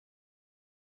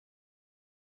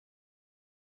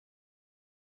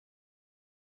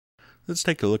Let's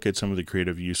take a look at some of the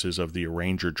creative uses of the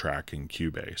Arranger track in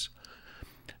Cubase.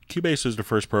 Cubase is the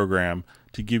first program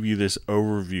to give you this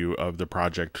overview of the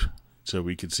project so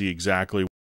we can see exactly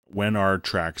when our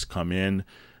tracks come in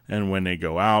and when they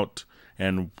go out,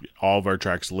 and all of our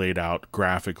tracks laid out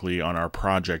graphically on our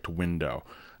project window.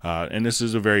 And this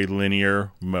is a very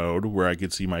linear mode where I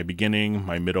could see my beginning,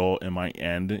 my middle, and my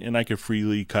end, and I could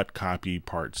freely cut copy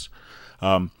parts.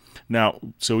 Now,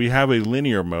 so we have a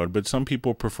linear mode, but some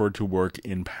people prefer to work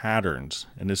in patterns,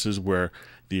 and this is where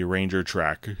the Arranger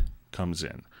track comes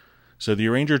in. So the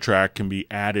Arranger track can be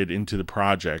added into the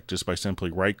project just by simply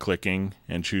right-clicking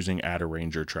and choosing Add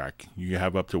Arranger Track. You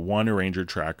have up to one Arranger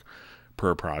track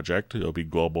per project. It'll be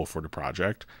global for the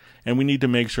project. And we need to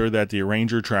make sure that the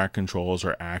Arranger track controls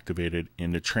are activated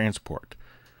in the transport.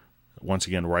 Once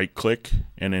again, right-click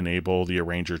and enable the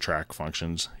Arranger track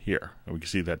functions here. And we can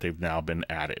see that they've now been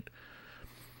added.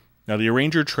 Now the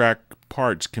Arranger track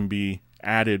parts can be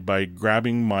added by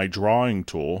grabbing my drawing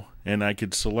tool, and I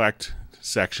could select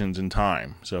sections in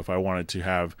time. So if I wanted to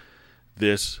have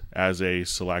this as a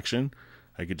selection,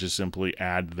 I could just simply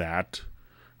add that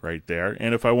right there.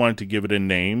 And if I wanted to give it a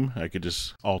name, I could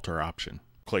just alter option.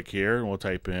 Click here and we'll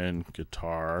type in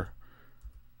guitar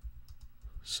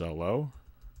solo.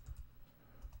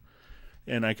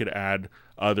 And I could add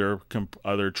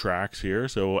other tracks here.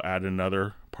 So we'll add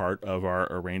another part of our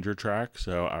Arranger track.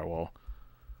 So I will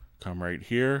come right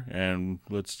here and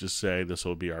let's just say this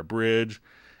will be our bridge.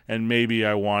 And maybe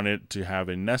I want it to have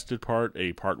a nested part,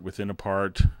 a part within a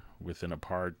part, within a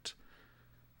part,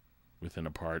 within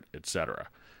a part, etc.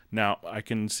 Now, I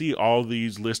can see all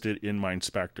these listed in my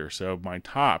inspector. So my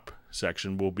top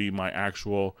section will be my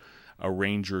actual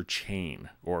Arranger chain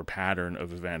or pattern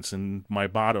of events, and my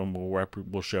bottom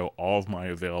will show all of my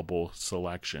available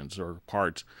selections or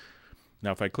parts.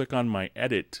 Now, if I click on my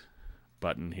Edit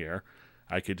button here,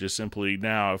 I could just simply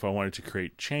now, if I wanted to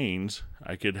create chains,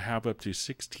 I could have up to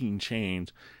 16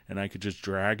 chains, and I could just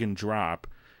drag and drop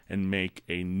and make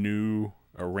a new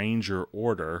Arranger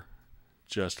order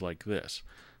just like this.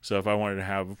 So if I wanted to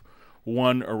have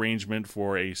one arrangement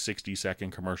for a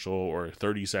 60-second commercial or a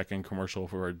 30-second commercial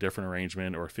for a different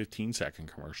arrangement or a 15-second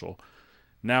commercial,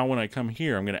 now when I come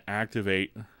here, I'm going to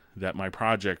activate that my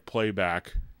project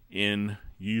playback in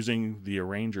using the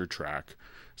Arranger track.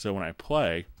 So when I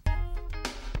play,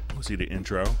 we'll see the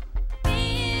intro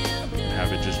and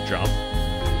have it just jump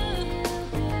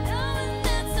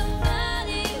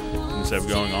instead of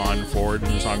going on forward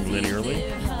in the song linearly.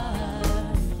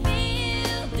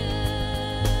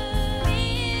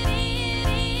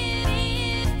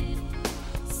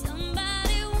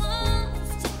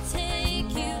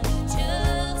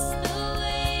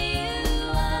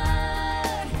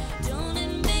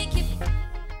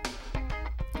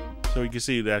 So you can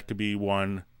see that could be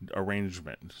one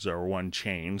arrangement, or one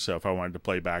chain. So if I wanted to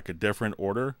play back a different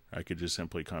order, I could just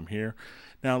simply come here.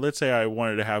 Now let's say I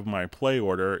wanted to have my play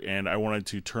order and I wanted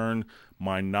to turn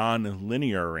my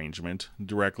non-linear arrangement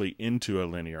directly into a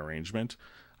linear arrangement.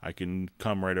 I can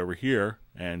come right over here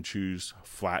and choose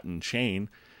Flattened Chain,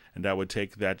 and that would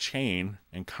take that chain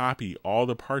and copy all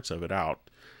the parts of it out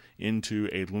into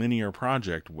a linear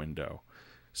project window.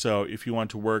 So if you want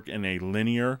to work in a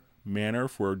linear manner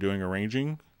for doing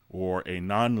arranging or a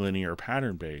non-linear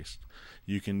pattern based,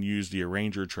 you can use the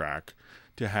Arranger track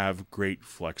to have great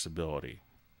flexibility.